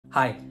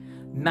Hi,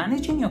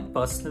 managing your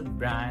personal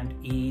brand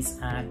is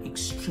an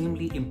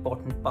extremely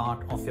important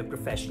part of your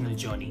professional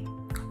journey.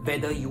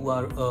 Whether you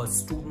are a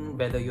student,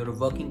 whether you're a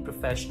working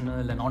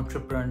professional, an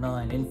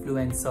entrepreneur, an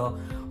influencer,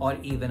 or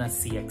even a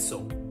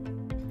CXO.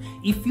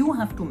 If you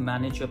have to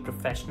manage your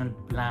professional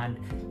brand,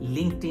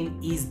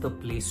 LinkedIn is the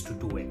place to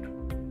do it.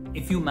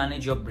 If you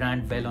manage your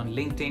brand well on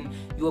LinkedIn,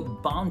 you are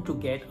bound to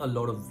get a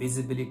lot of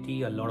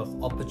visibility, a lot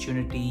of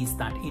opportunities,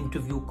 that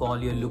interview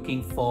call you're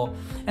looking for.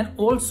 And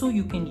also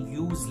you can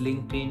use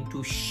LinkedIn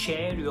to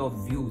share your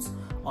views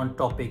on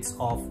topics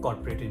of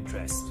corporate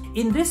interest.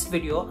 In this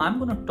video, I'm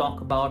going to talk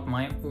about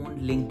my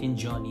own LinkedIn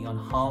journey on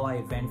how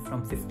I went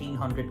from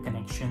 1,500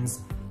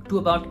 connections to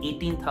about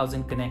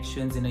 18,000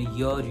 connections in a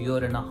year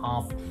and a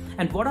half,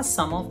 and what are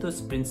some of those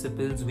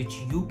principles which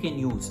you can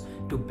use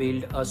to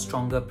build a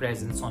stronger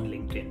presence on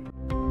LinkedIn.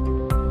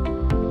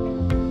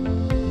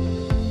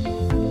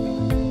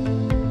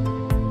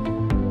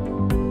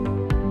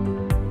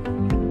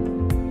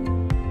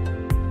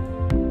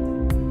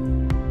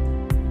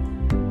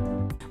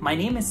 My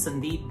name is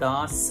Sandeep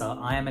Das.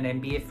 I am an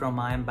MBA from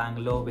IIM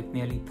Bangalore with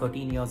nearly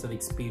 13 years of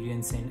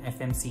experience in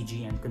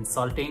FMCG and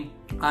consulting.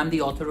 I'm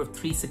the author of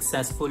 3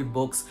 successful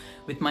books,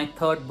 with my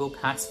 3rd book,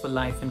 Hacks for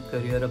Life and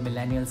Career, A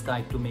Millennial's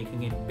Guide to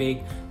Making It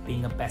Big,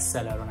 being a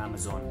bestseller on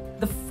Amazon.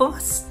 The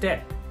first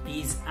step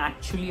is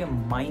actually a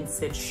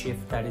mindset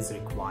shift that is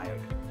required.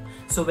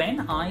 So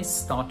when I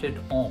started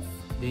off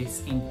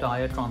this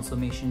entire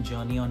transformation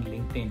journey on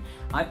LinkedIn,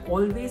 I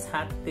always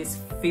had this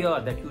fear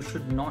that you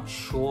should not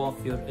show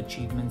off your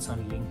achievements on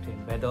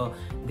LinkedIn, whether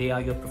they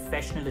are your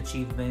professional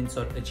achievements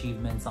or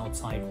achievements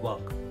outside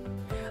work.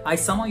 I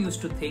somehow used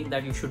to think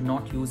that you should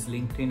not use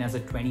LinkedIn as a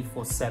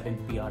 24/7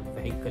 PR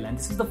vehicle. And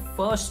this is the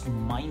first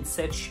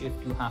mindset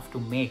shift you have to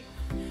make,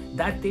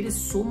 that there is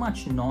so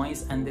much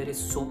noise and there is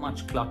so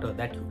much clutter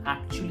that you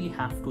actually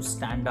have to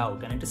stand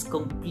out, and it is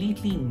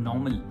completely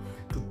normal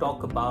to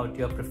talk about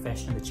your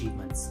professional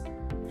achievements.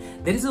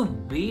 There is a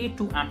way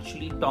to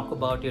actually talk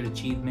about your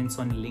achievements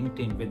on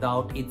LinkedIn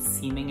without it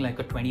seeming like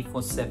a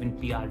 24/7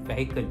 PR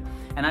vehicle.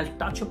 And I'll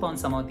touch upon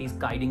some of these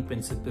guiding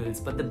principles,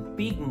 but the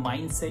big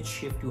mindset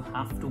shift you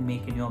have to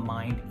make in your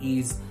mind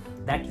is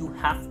that you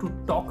have to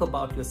talk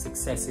about your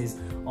successes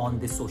on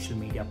this social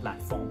media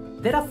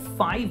platform. There are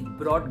 5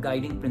 broad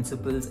guiding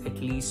principles, at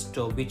least,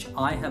 which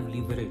I have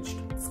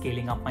leveraged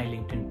scaling up my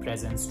LinkedIn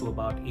presence to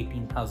about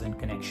 18,000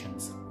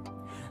 connections.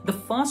 The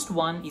first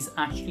one is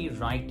actually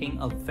writing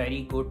a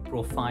very good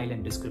profile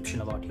and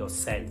description about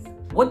yourself.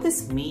 What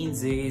this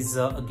means is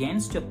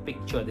against your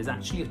picture, there's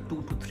actually a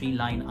 2 to 3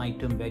 line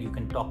item where you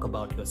can talk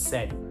about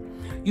yourself.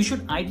 You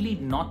should ideally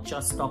not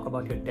just talk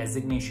about your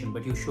designation,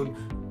 but you should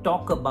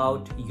talk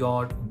about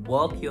your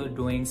work you're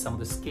doing, some of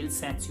the skill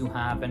sets you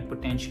have, and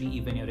potentially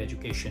even your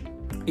education.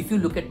 If you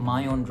look at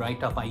my own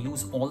write-up, I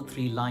use all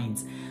 3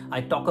 lines.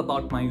 I talk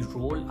about my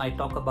role, I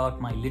talk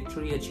about my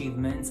literary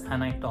achievements,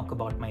 and I talk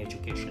about my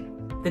education.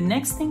 The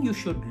next thing you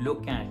should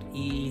look at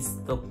is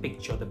the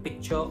picture. The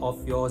picture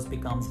of yours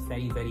becomes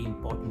very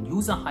important.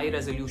 Use a high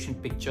resolution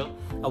picture.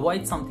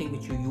 Avoid something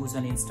which you use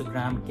on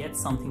Instagram. Get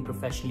something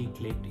professionally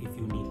clicked if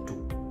you need to.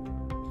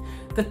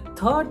 The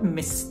third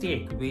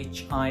mistake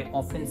which I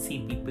often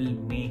see people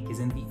make is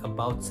in the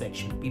about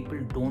section.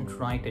 People don't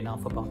write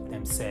enough about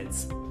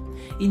themselves.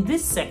 In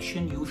this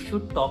section, you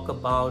should talk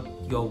about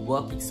your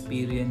work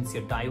experience,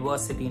 your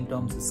diversity in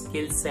terms of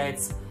skill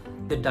sets,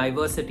 the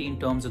diversity in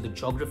terms of the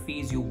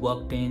geographies you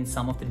worked in,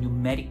 some of the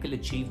numerical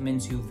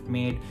achievements you've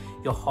made,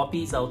 your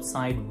hobbies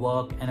outside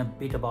work, and a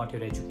bit about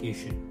your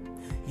education.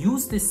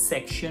 Use this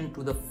section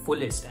to the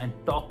fullest and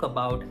talk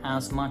about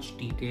as much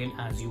detail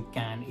as you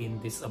can in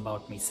this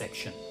About Me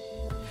section.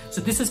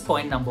 So this is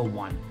point number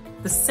 1.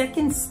 The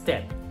second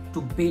step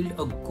to build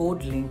a good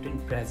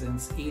LinkedIn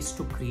presence is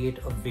to create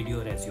a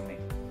video resume.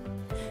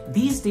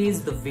 These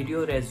days, the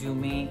video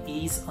resume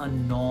is a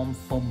norm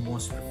for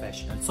most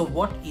professionals. So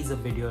what is a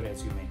video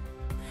resume?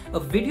 A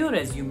video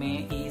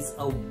resume is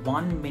a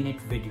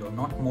 1-minute video,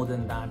 not more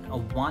than that, a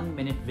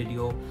 1-minute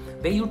video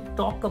where you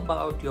talk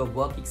about your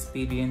work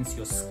experience,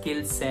 your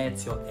skill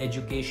sets, your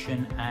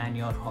education, and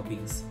your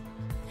hobbies.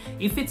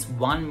 If it's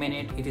 1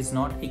 minute, it is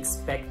not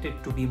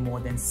expected to be more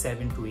than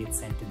 7 to 8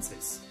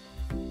 sentences.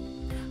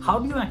 How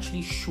do you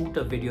actually shoot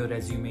a video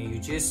resume? You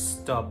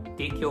just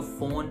take your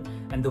phone,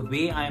 and the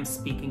way I am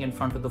speaking in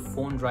front of the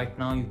phone right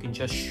now, you can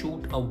just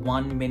shoot a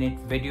 1-minute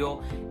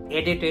video,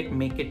 edit it,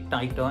 make it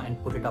tighter,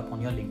 and put it up on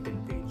your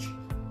LinkedIn page.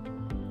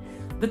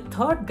 The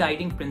third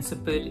guiding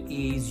principle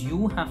is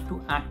you have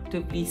to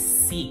actively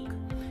seek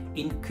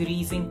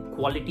increasing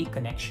quality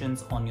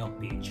connections on your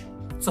page.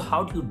 So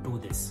how do you do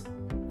this?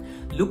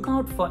 Look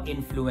out for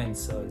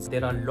influencers.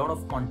 There are a lot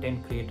of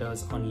content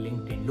creators on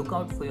LinkedIn. Look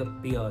out for your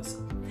peers,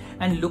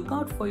 and look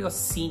out for your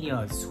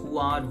seniors who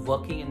are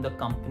working in the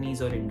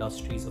companies or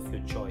industries of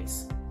your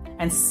choice,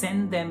 and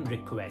send them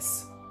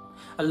requests.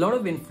 A lot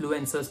of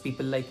influencers,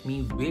 people like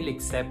me, will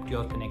accept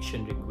your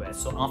connection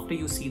request. So after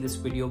you see this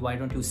video, why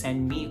don't you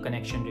send me a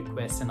connection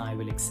request and I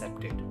will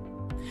accept it.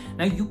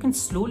 Now you can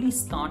slowly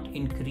start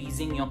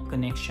increasing your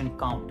connection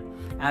count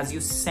as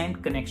you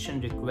send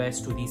connection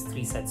requests to these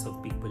three sets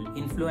of people: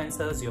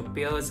 influencers, your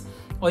peers,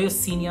 or your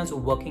seniors who are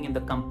working in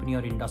the company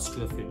or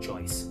industry of your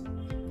choice.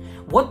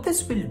 What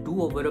this will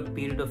do over a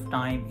period of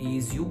time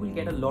is you will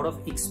get a lot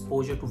of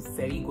exposure to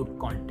very good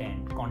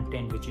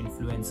content which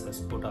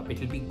influencers put up. It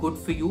will be good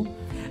for you,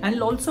 and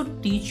it'll also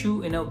teach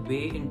you in a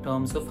way in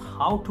terms of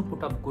how to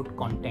put up good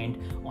content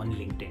on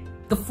LinkedIn.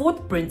 The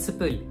fourth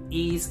principle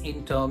is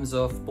in terms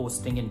of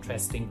posting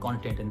interesting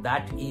content, and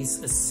that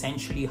is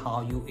essentially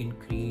how you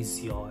increase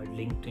your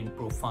LinkedIn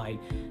profile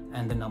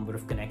and the number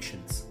of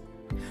connections.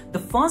 The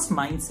first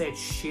mindset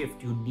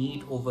shift you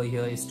need over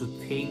here is to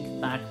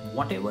think that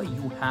whatever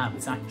you have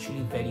is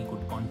actually very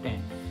good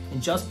content. And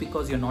just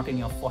because you're not in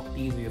your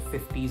 40s or your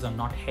 50s or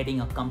not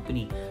heading a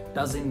company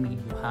doesn't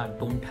mean you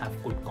don't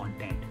have good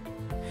content.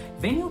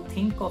 When you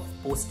think of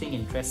posting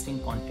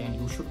interesting content,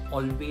 you should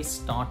always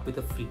start with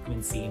a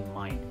frequency in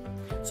mind.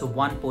 So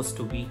 1 post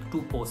a week,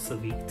 2 posts a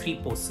week,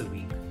 3 posts a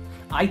week.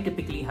 I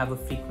typically have a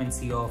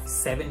frequency of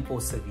 7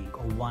 posts a week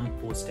or 1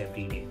 post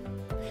every day.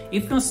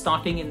 If you're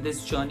starting in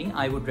this journey,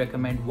 I would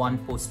recommend 1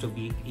 post a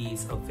week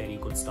is a very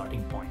good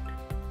starting point.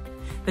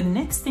 The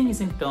next thing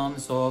is in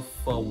terms of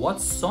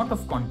what sort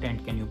of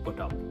content can you put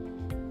up.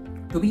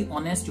 To be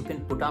honest, you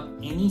can put up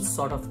any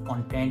sort of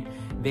content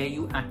where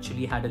you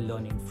actually had a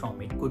learning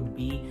from. It could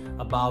be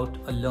about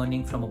a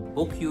learning from a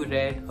book you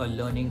read, a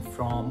learning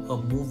from a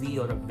movie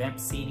or a web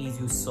series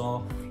you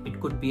saw.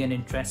 It could be an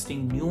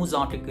interesting news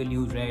article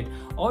you read,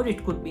 or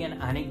it could be an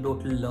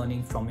anecdotal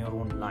learning from your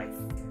own life.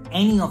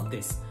 Any of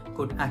this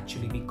could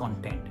actually be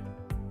content.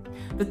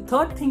 The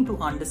third thing to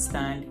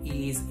understand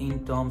is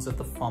in terms of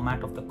the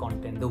format of the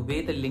content. The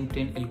way the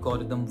LinkedIn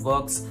algorithm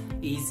works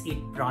is it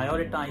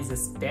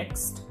prioritizes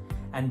text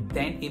and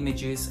then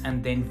images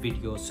and then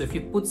videos. So if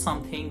you put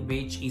something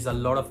which is a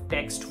lot of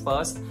text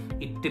first,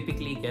 it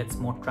typically gets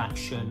more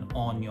traction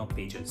on your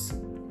pages.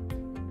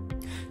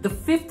 The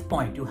fifth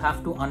point you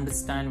have to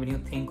understand when you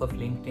think of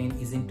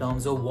LinkedIn is in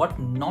terms of what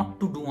not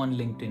to do on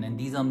LinkedIn, and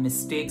these are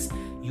mistakes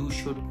you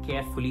should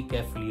carefully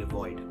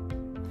avoid.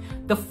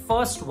 The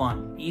first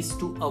one is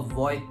to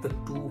avoid the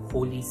two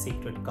holy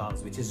sacred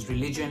cows, which is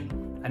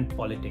religion and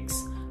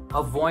politics.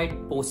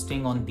 Avoid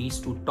posting on these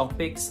two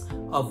topics.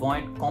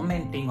 Avoid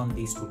commenting on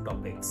these two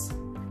topics.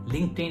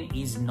 LinkedIn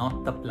is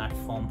not the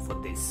platform for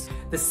this.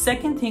 The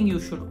second thing you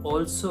should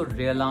also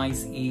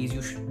realize is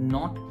you should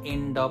not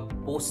end up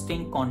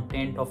posting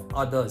content of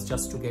others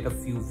just to get a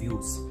few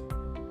views.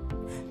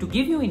 To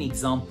give you an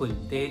example,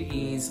 there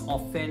is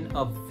often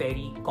a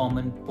very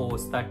common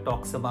post that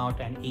talks about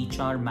an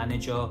HR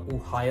manager who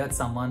hired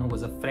someone who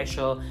was a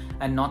fresher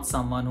and not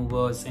someone who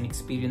was an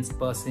experienced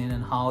person,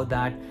 and how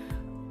that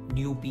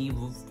newbie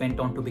went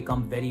on to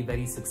become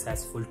very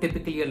successful.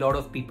 Typically, a lot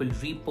of people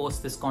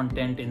repost this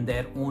content in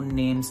their own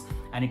names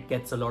and it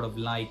gets a lot of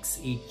likes.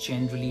 It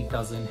generally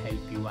doesn't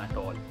help you at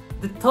all.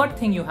 The third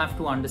thing you have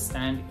to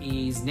understand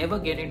is never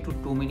get into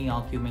too many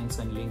arguments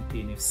on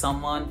LinkedIn. If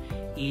someone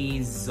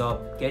is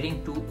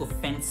getting too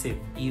offensive,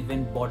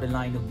 even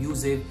borderline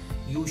abusive,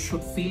 you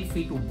should feel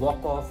free to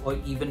walk off or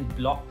even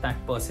block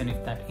that person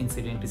if that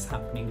incident is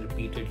happening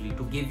repeatedly.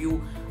 To give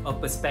you a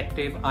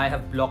perspective, I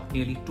have blocked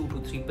nearly 2 to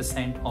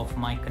 3% of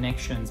my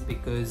connections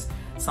because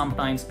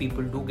sometimes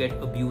people do get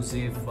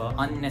abusive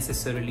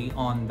unnecessarily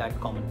on that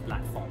common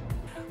platform.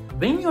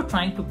 When you're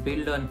trying to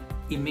build an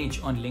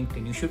image on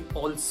LinkedIn, you should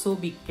also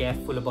be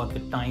careful about the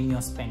time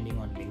you're spending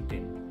on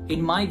LinkedIn.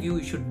 In my view,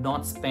 you should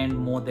not spend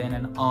more than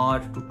an hour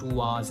to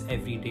 2 hours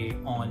every day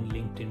on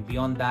LinkedIn.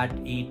 Beyond that,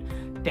 it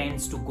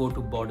tends to go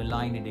to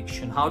borderline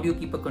addiction. How do you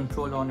keep a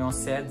control on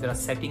yourself? There are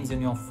settings in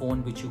your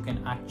phone which you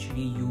can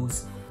actually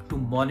use to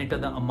monitor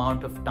the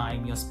amount of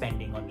time you're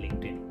spending on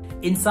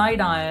LinkedIn.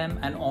 InsideIIM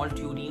and Alt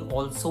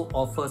also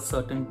offer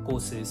certain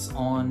courses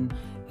on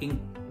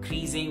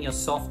increasing your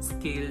soft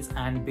skills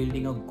and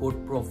building a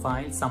good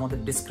profile. Some of the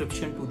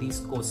description to these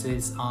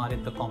courses are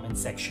in the comment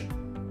section.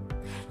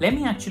 Let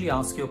me actually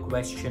ask you a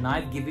question.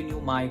 I've given you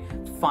my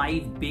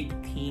 5 big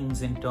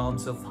themes in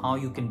terms of how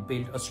you can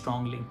build a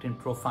strong LinkedIn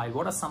profile.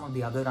 What are some of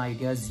the other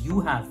ideas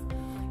you have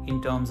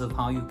in terms of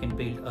how you can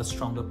build a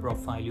stronger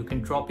profile? You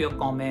can drop your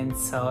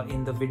comments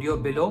in the video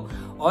below,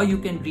 or you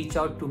can reach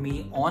out to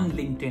me on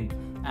LinkedIn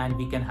and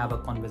we can have a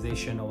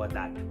conversation over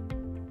that.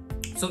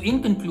 So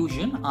in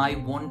conclusion, I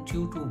want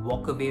you to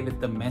walk away with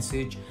the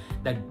message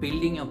that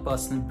building your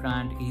personal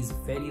brand is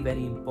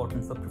very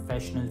important for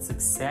professional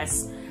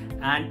success,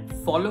 and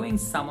following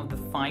some of the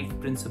 5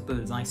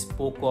 principles I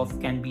spoke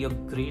of can be a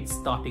great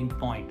starting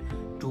point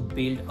to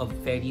build a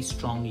very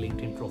strong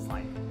LinkedIn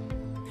profile.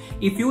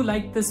 If you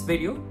like this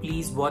video,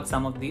 please watch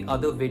some of the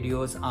other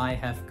videos I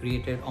have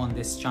created on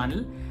this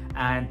channel,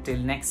 and till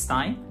next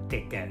time,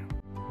 take care.